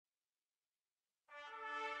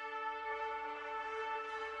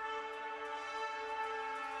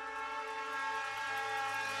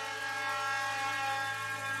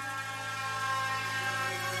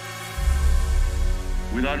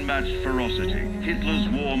With unmatched ferocity, Hitler's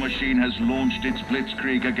war machine has launched its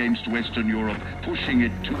blitzkrieg against Western Europe, pushing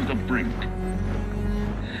it to the brink.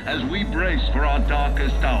 As we brace for our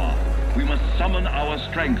darkest hour, we must summon our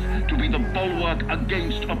strength to be the bulwark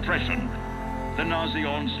against oppression. The Nazi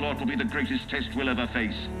onslaught will be the greatest test we'll ever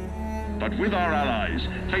face. But with our allies,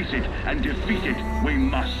 face it and defeat it we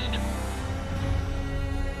must.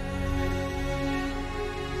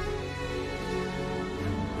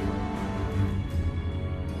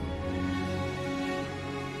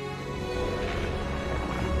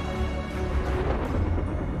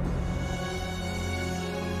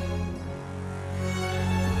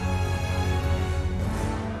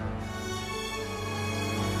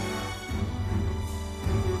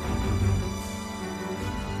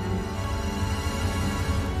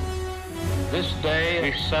 This day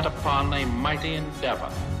we set upon a mighty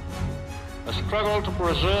endeavor, a struggle to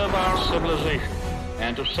preserve our civilization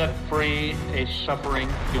and to set free a suffering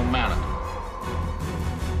humanity.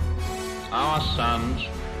 Our sons,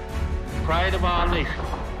 pride of our nation,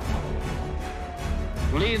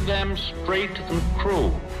 lead them straight and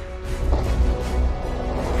true.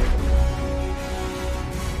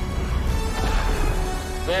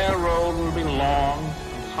 Their road will be long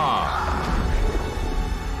and hard.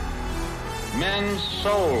 Men's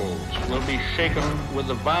souls will be shaken with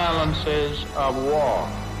the violences of war.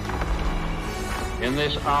 In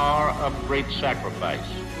this hour of great sacrifice,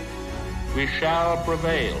 we shall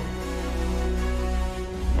prevail.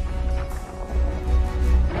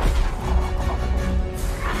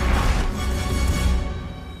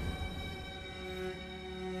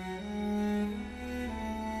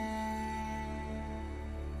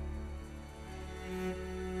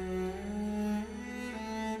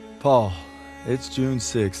 Paul, it's June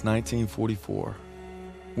 6, 1944.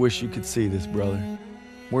 Wish you could see this, brother.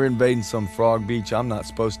 We're invading some frog beach I'm not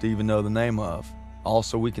supposed to even know the name of.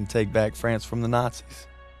 Also, we can take back France from the Nazis.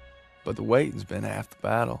 But the waiting's been half the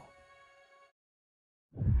battle.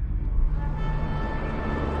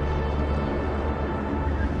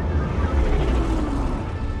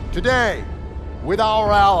 Today, with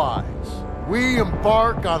our allies, we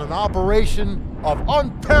embark on an operation of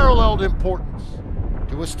unparalleled importance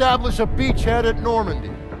to establish a beachhead at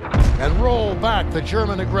Normandy and roll back the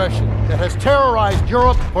German aggression that has terrorized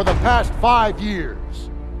Europe for the past 5 years.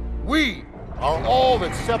 We are all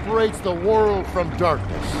that separates the world from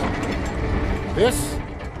darkness. This,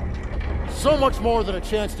 so much more than a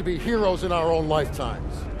chance to be heroes in our own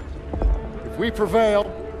lifetimes. If we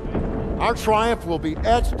prevail, our triumph will be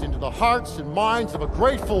etched into the hearts and minds of a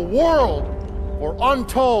grateful world for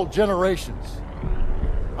untold generations.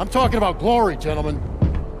 I'm talking about glory, gentlemen.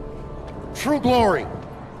 True glory.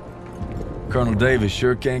 Colonel Davis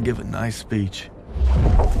sure can give a nice speech.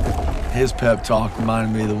 His pep talk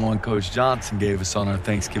reminded me of the one Coach Johnson gave us on our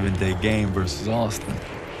Thanksgiving Day game versus Austin.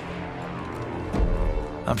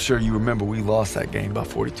 I'm sure you remember we lost that game by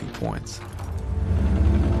 42 points.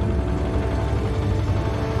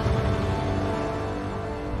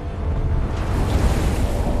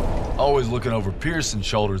 Always looking over Pearson's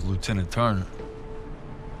shoulders, Lieutenant Turner.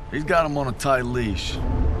 He's got him on a tight leash.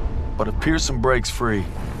 But if Pearson breaks free,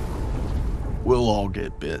 we'll all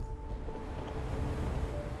get bit.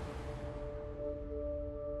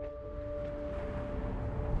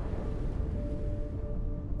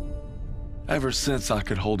 Ever since I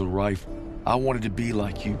could hold a rifle, I wanted to be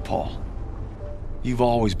like you, Paul. You've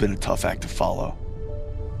always been a tough act to follow.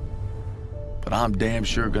 But I'm damn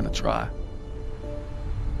sure gonna try.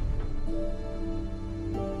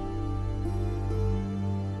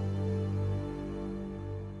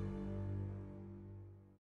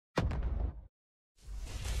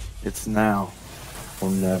 It's now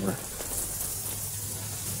or never.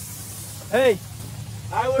 Hey,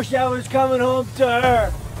 I wish I was coming home to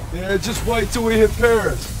her. Yeah, just wait till we hit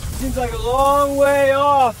Paris. Seems like a long way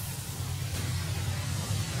off.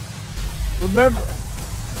 Remember,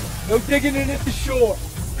 no digging in at the shore.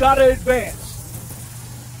 Gotta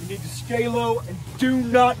advance. You need to stay low and do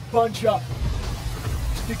not bunch up.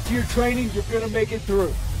 Stick to your training, you're gonna make it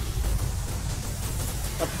through.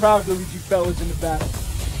 I'm proud to lead you fellas into battle.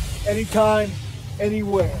 Anytime,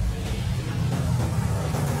 anywhere.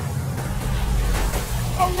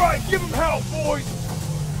 All right, give them hell, boys!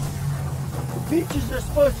 The beaches are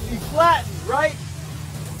supposed to be flattened, right?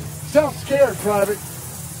 Sounds scared, Private.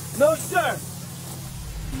 No, sir.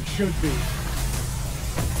 You should be.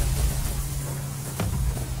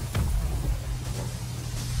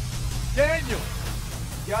 Daniel,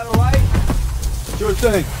 you got a light? Sure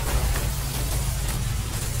thing.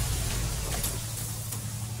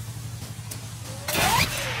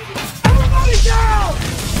 Everybody down!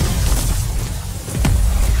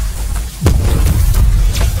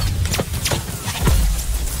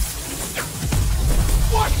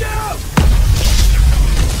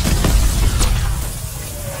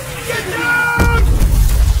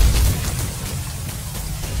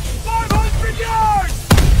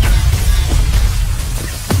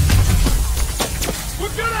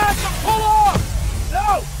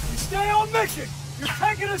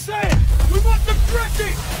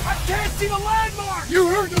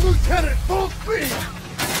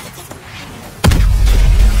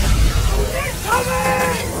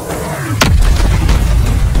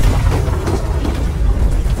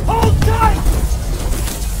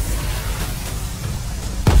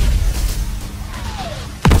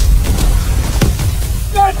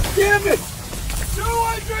 Damn it!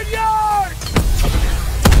 200 yards!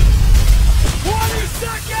 20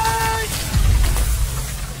 seconds!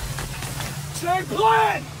 Same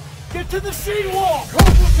plan! Get to the seawall!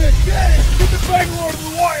 Compliment, get it! Get the Bangalore to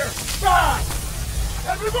the wire! Fast!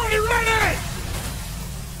 Everybody ready!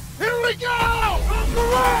 Here we go! Up the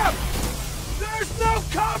ramp! There's no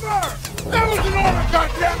cover! That was an order,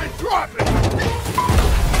 goddammit! Drop it!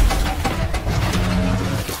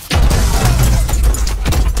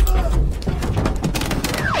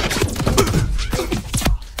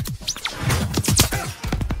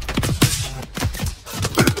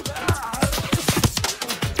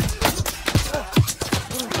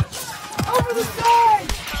 Over the side!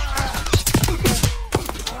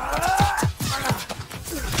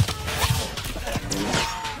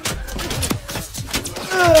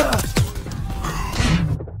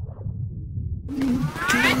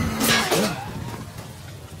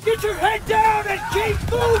 Get your head down and keep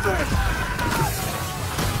moving!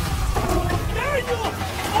 Daniel!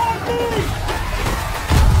 On me!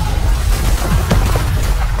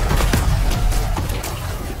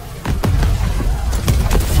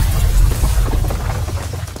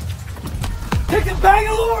 Take the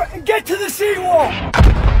Bangalore and get to the seawall!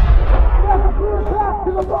 That's a clear path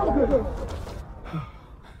to the bunker!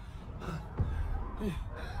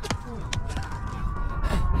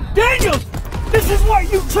 Daniels! This is what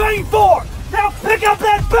you trained for! Now pick up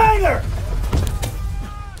that banger!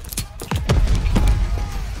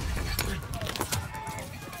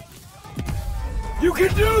 You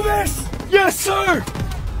can do this! Yes, sir!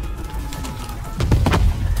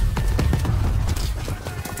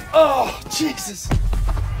 Oh, Jesus!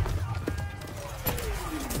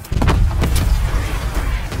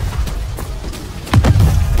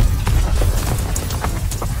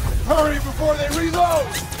 Hurry before they reload!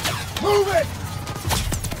 Move it!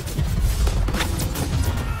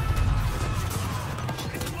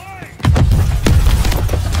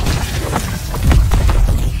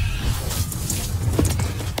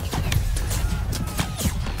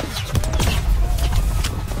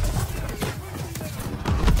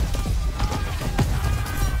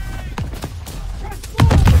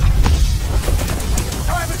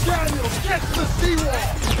 Private Daniels, get to the seawall!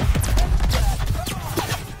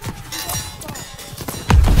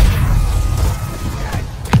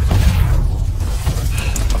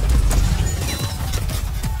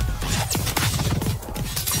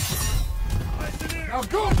 Now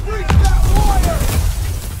go breach that wire!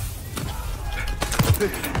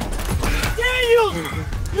 Daniels!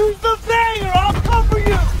 Use the banger! I'll cover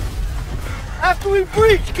you! After we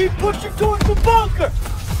breach, keep pushing towards the bunker!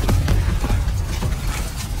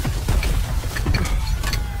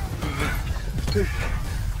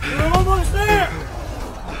 We're almost there!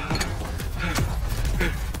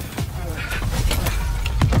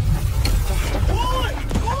 Pull it!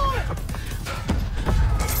 Pull it!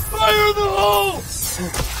 Fire the hole!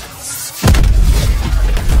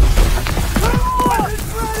 Come on!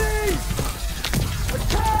 It's ready!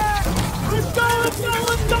 Attack! Let's go! Let's go!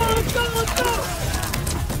 Let's go! Let's go! Let's go!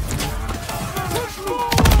 Push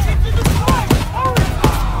forward! Get to the fight! Hurry!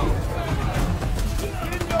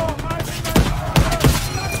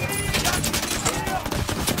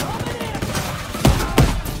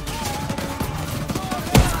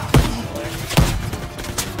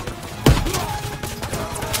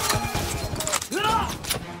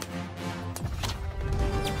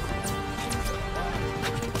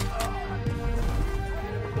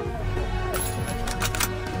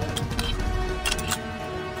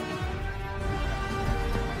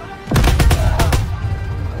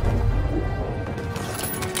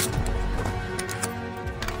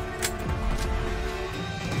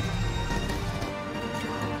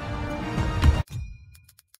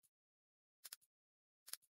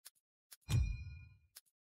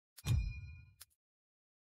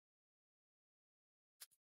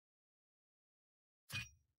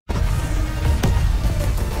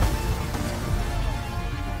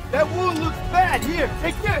 That wound looks bad. Here,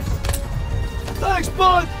 take this. Thanks,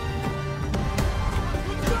 bud.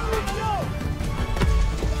 Let's go.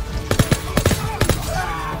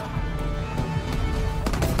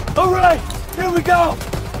 All right, here we go.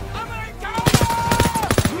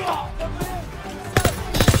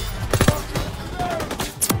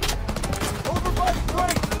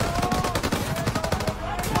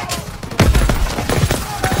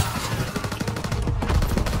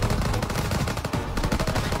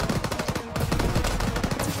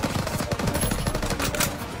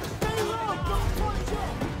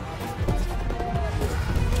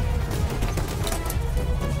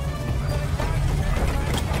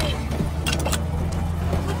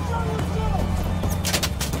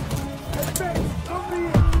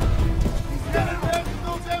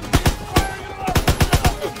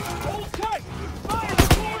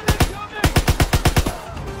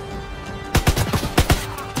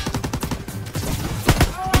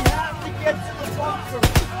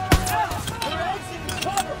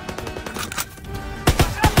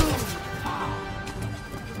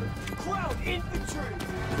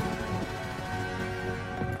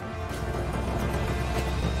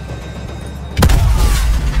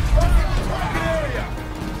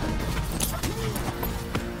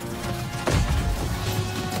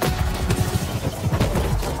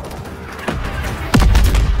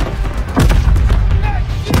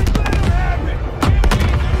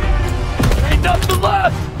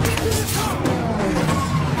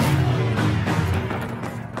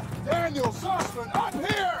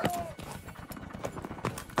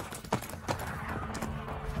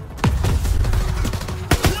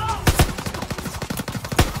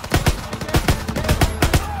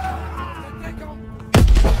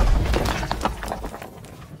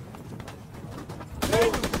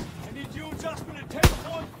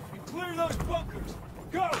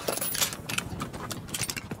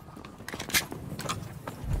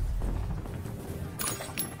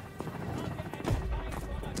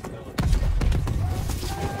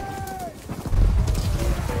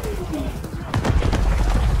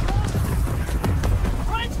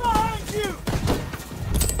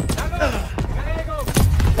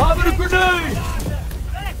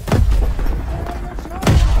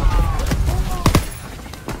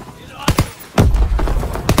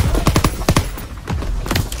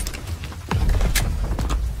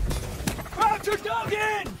 are dug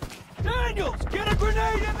in! Daniels, get a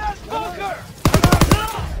grenade in that bunker!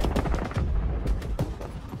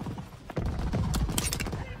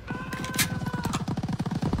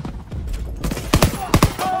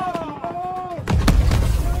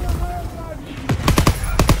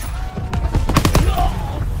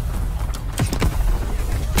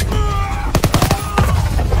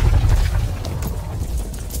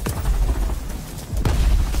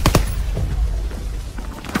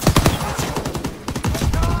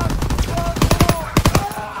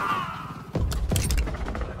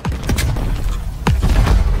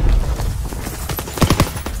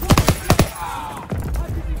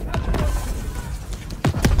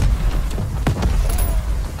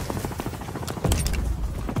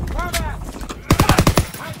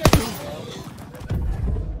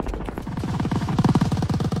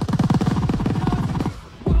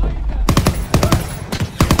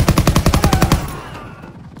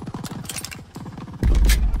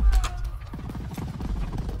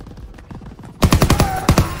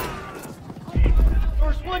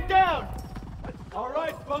 One down! All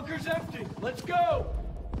right, bunker's empty. Let's go!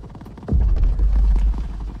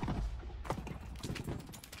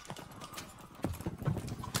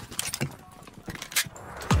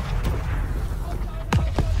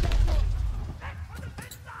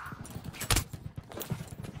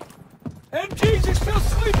 MGs are still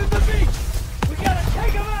sweeping the beach! We gotta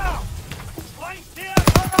take them out!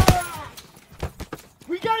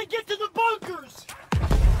 We gotta get to the bunkers!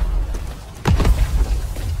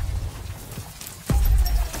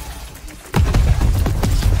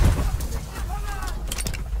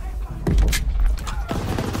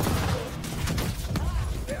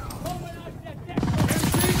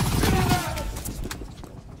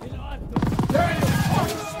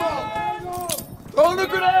 Throw the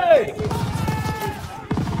grenade!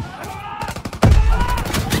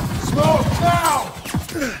 Smoke now!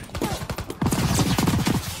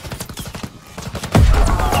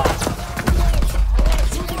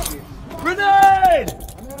 Grenade!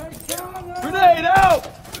 Grenade out!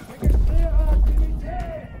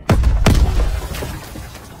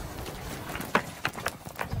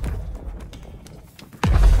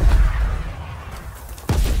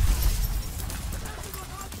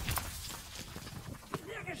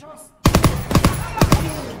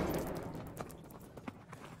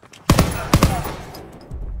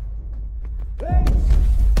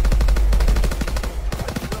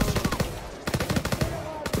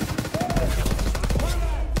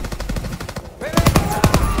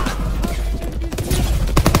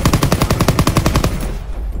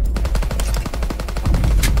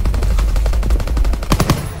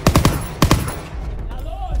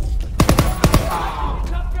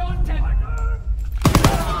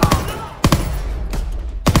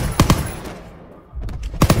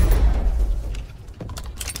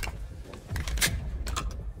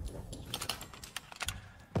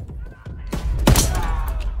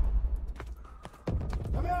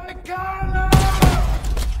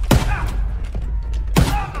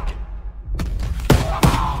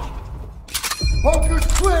 Bunker's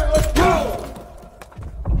clear, let's go!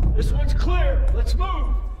 This one's clear, let's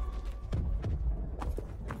move!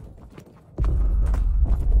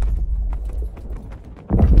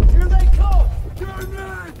 Here they come! Turn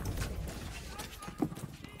in!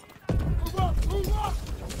 Move up, move up!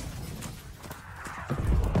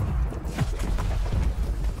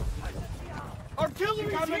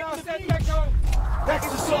 Artillery coming out that echo! That's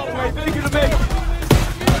the assault wave, they're gonna make it!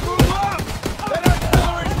 Move up! That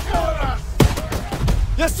artillery's killing us!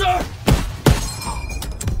 Yes, sir!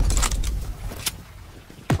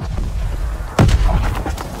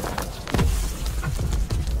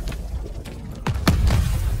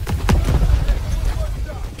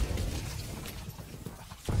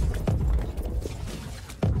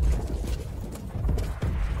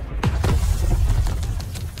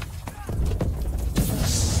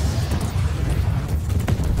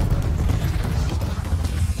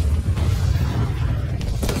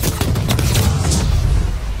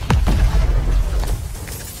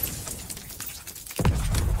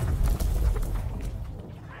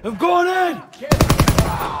 I'm going in!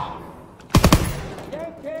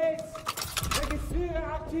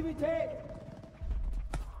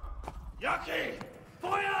 Yaki!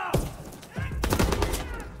 Feuer!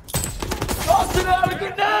 Tossing out a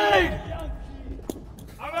grenade!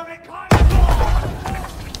 Amerikaner!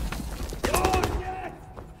 Los jetzt!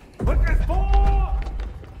 Rück vor!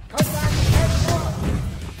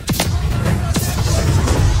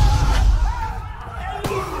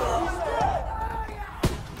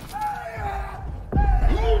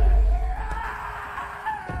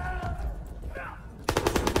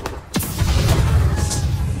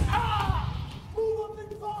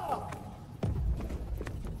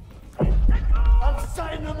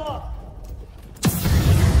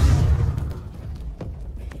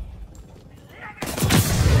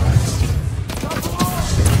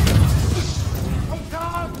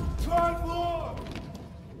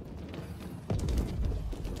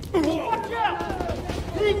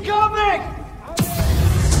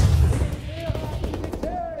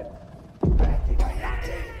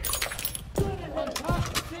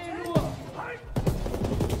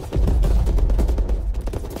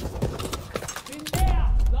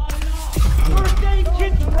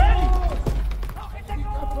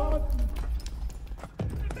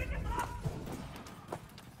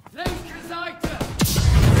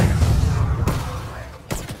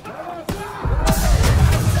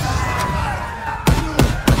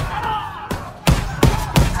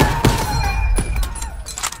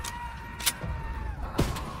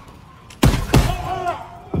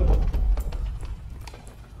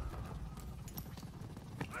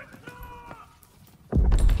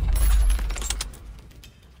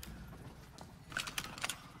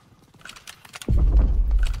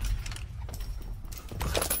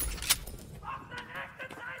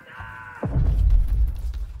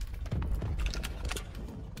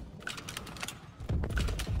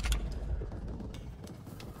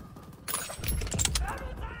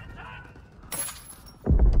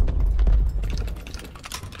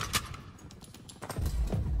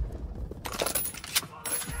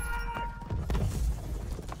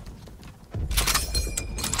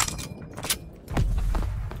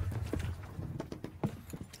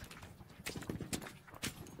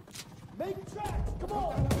 Make tracks! Come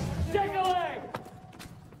on! Take a leg!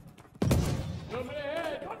 Somebody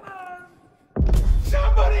ahead! Come on!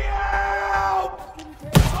 Somebody help!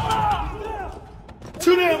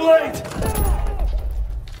 Too damn late!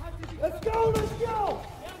 Let's go! Let's go!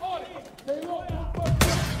 Stay low!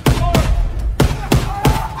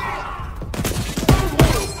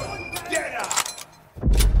 Get up!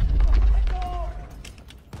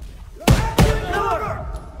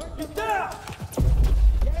 Get down!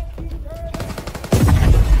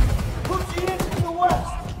 Push you in from the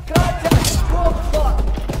west. Contact 12 o'clock.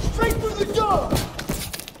 Straight through the door.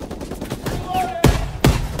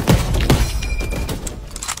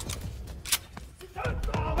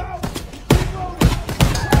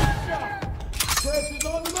 Press is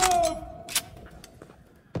on the move.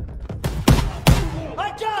 I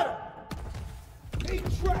got him. 8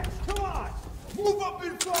 tracks. Come on. Move up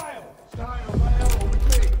in file. Steiner, my elbow with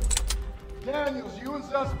me. Daniels, you and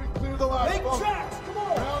Zussman clear the last Make bunker. tracks. Come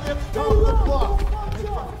on. Round at the top of the block. And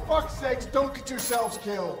for fuck's sakes, don't get yourselves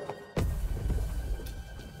killed.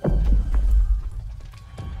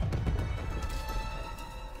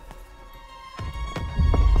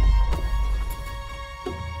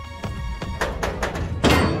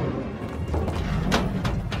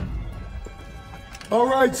 All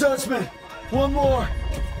right, Zussman. One more.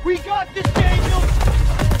 We got this, Daniel.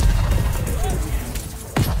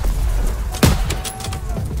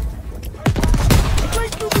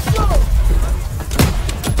 Straight through the door.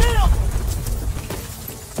 Down.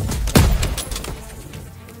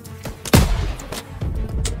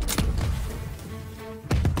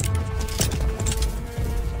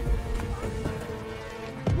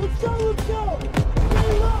 Let's go, let's go.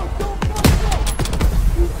 Stay low, don't fuck up.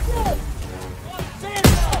 You said. Stand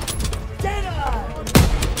up. Dead eye.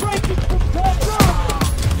 Breaking from cover.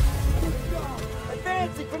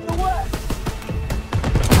 Advancing from the west.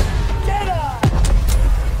 Dead eye.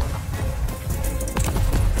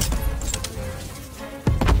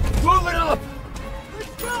 Moving up.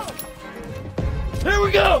 Let's go. Here we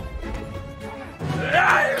go.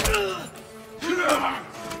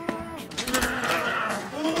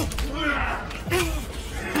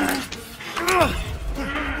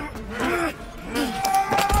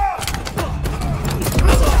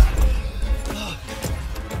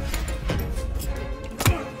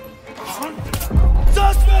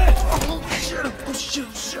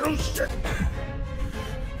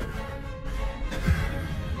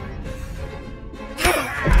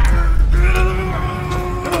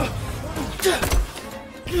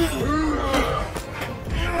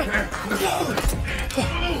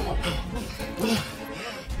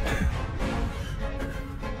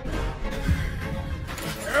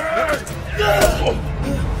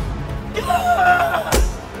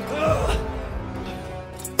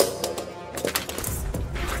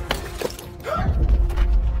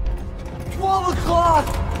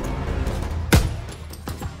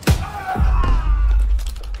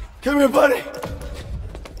 Come here, buddy.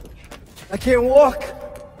 I can't walk.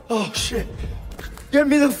 Oh, shit. Get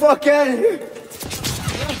me the fuck out of here.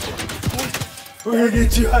 We're gonna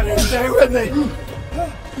get you out of here. Stay with me.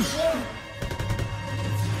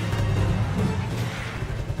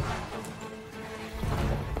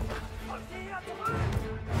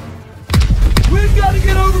 We've got to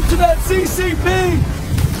get over to that CCP.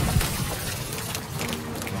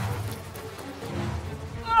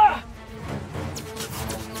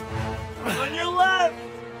 On your left!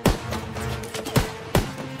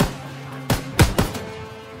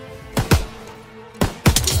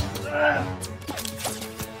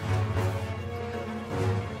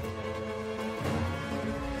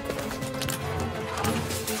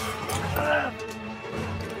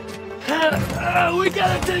 We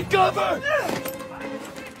gotta take cover!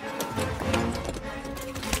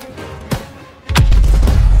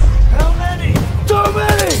 How many? Too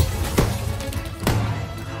many!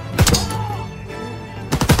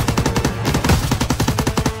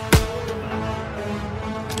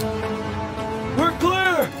 We're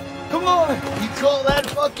clear! Come on! You call that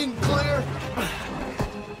fucking clear?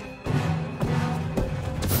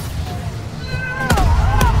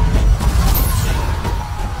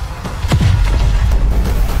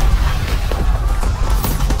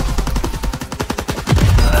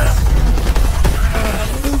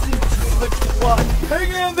 Hang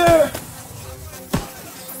in there!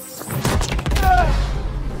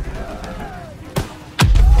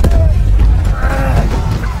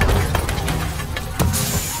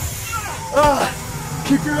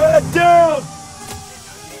 Keep your head down!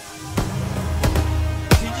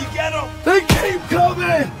 Did you get him? They keep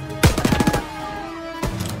coming!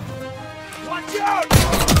 Watch out!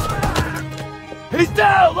 He's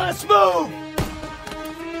down! Let's move!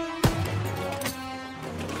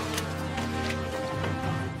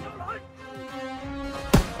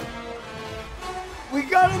 We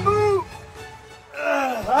gotta move!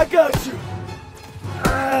 I got you!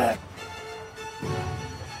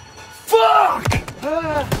 Fuck!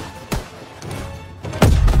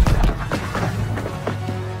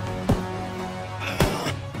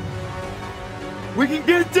 We can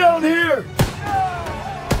get down here!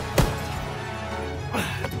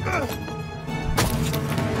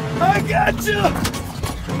 I got you!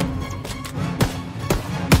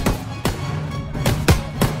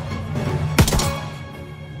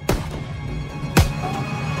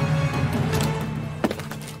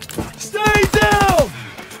 Stay down!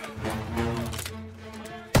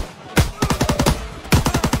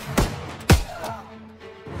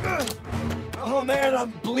 Oh man,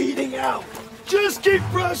 I'm bleeding out. Just keep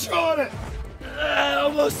pressure on it.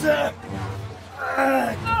 Almost there.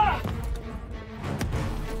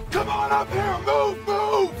 Come on up here, move,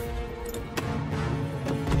 move!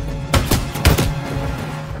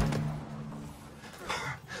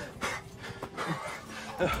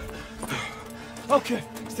 Okay,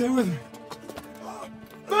 stay with me.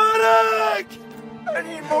 Medic! I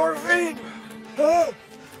need morphine!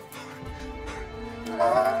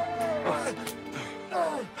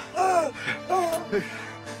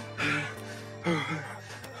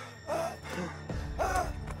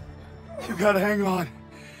 You gotta hang on.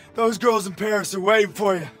 Those girls in Paris are waiting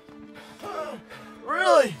for you.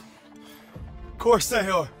 Really? Of course they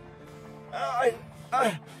are. How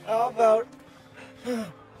about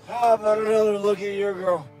another look at your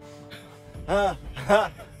girl?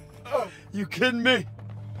 You kidding me?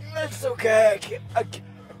 That's okay. I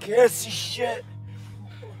can't see shit.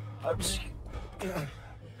 I'm just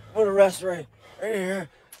gonna rest right here.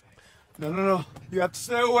 No. You have to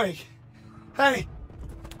stay awake. Hey,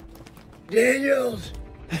 Daniels.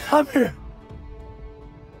 I'm here.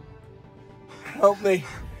 Help me.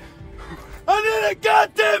 I need a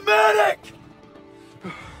goddamn medic!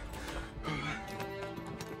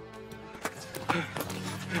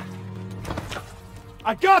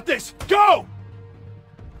 I got this! Go!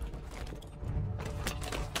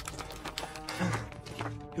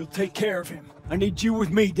 You'll take care of him. I need you with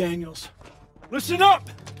me, Daniels. Listen up!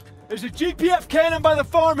 There's a GPF cannon by the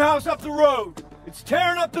farmhouse up the road. It's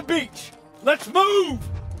tearing up the beach. Let's move!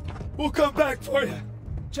 We'll come back for you.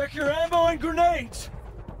 Check your ammo and grenades.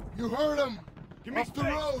 You heard him. Give me Off the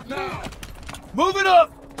space. road now. Move it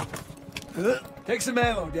up! Take some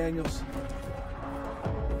ammo, Daniels.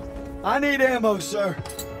 I need ammo, sir.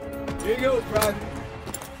 Here you go, Private.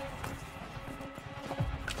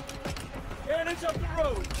 Cannons up the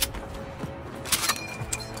road.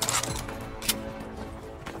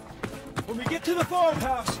 When we get to the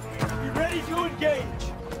farmhouse, be ready to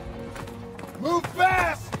engage. Move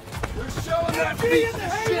fast. You're showing that MG piece in the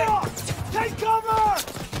of shit. hayloft! Take cover!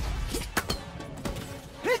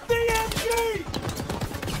 Hit the MG!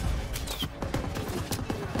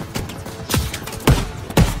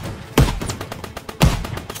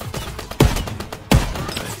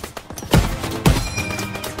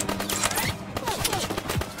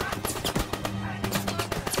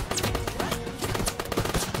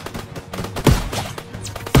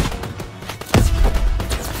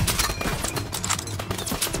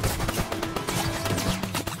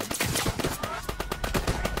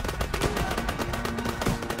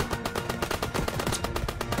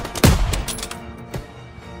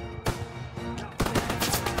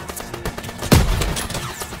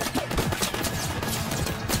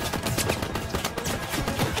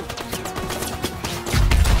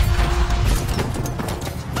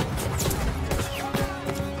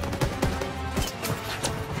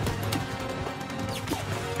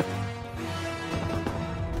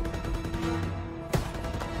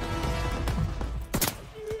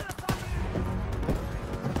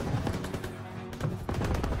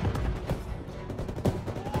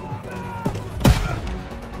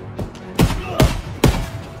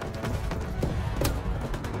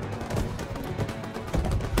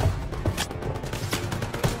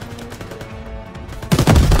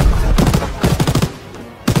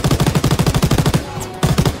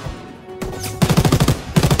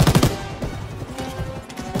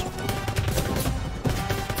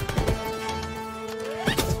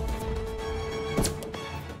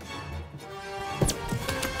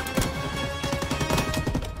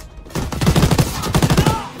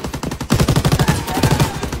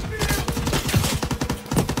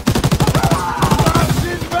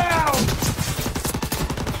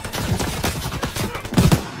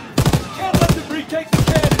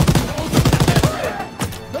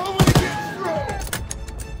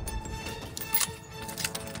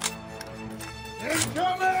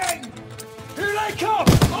 Coming! Here they come!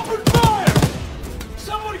 Open fire!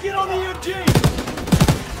 Someone get on the UG!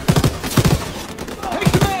 Take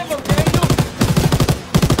some ammo, Daniel!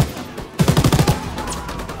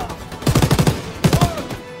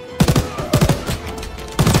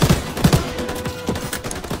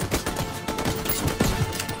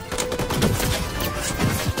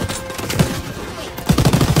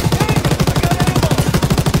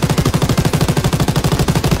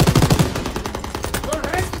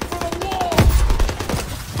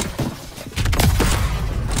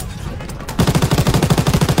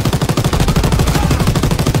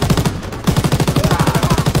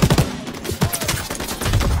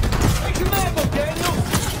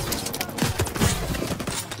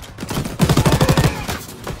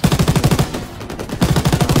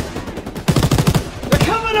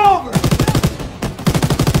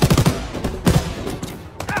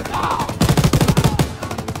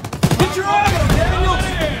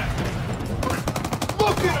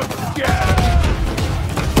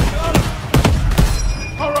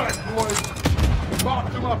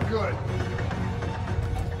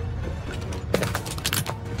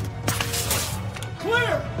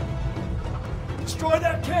 Destroy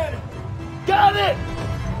that cannon! Got it!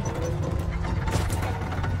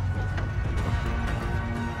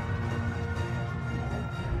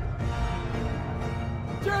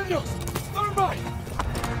 Daniels! Thermite!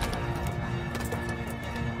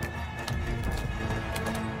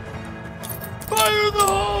 Fire in the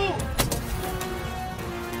hole!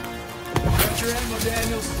 Got your ammo,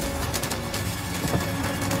 Daniels.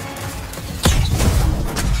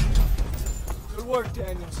 Good work,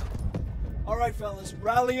 Daniels. All right, fellas,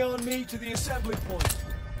 rally on me to the assembly point.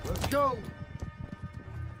 Let's go.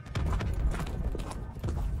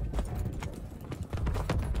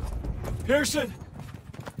 Pearson,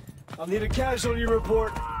 I'll need a casualty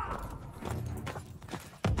report.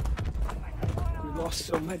 We lost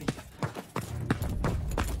so many.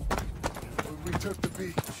 We took the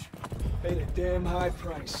beach. Paid a damn high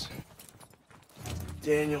price.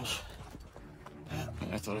 Daniels.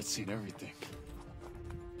 I thought I'd seen everything.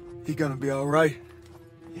 He gonna be all right?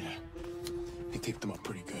 Yeah. He taped them up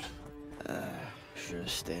pretty good. Should have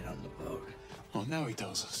stayed on the boat. Well, now he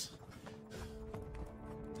tells us.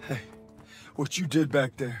 Hey, what you did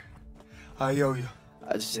back there, I owe you.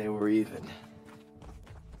 I'd say we're even.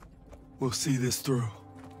 We'll see this through.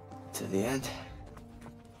 To the end?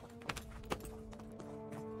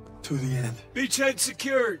 To the end. Beachhead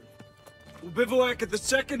secured. We'll bivouac at the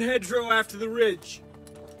second hedgerow after the ridge.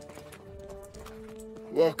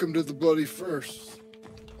 Welcome to the bloody first.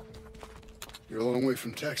 You're a long way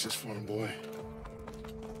from Texas, farm boy.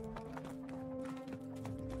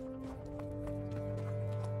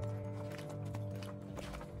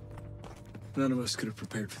 None of us could have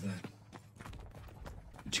prepared for that.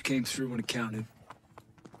 But you came through when it counted.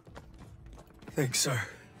 Thanks, sir.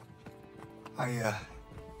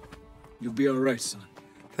 You'll be all right, son.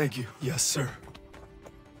 Thank you. Yes, sir.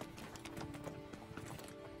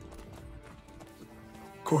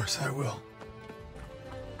 Of course I will.